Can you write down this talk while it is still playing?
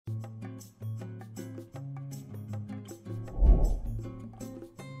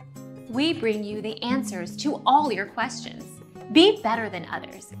we bring you the answers to all your questions. Be better than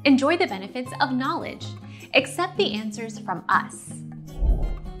others. Enjoy the benefits of knowledge. Accept the answers from us.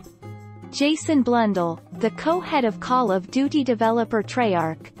 Jason Blundell, the co-head of Call of Duty developer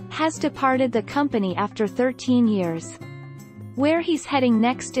Treyarch, has departed the company after 13 years. Where he's heading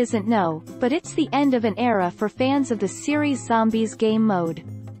next isn't known, but it's the end of an era for fans of the series' Zombies game mode.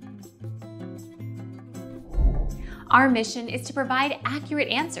 Our mission is to provide accurate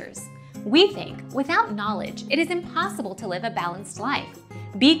answers. We think without knowledge, it is impossible to live a balanced life.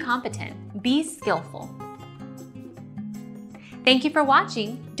 Be competent, be skillful. Thank you for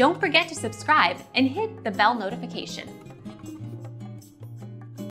watching. Don't forget to subscribe and hit the bell notification.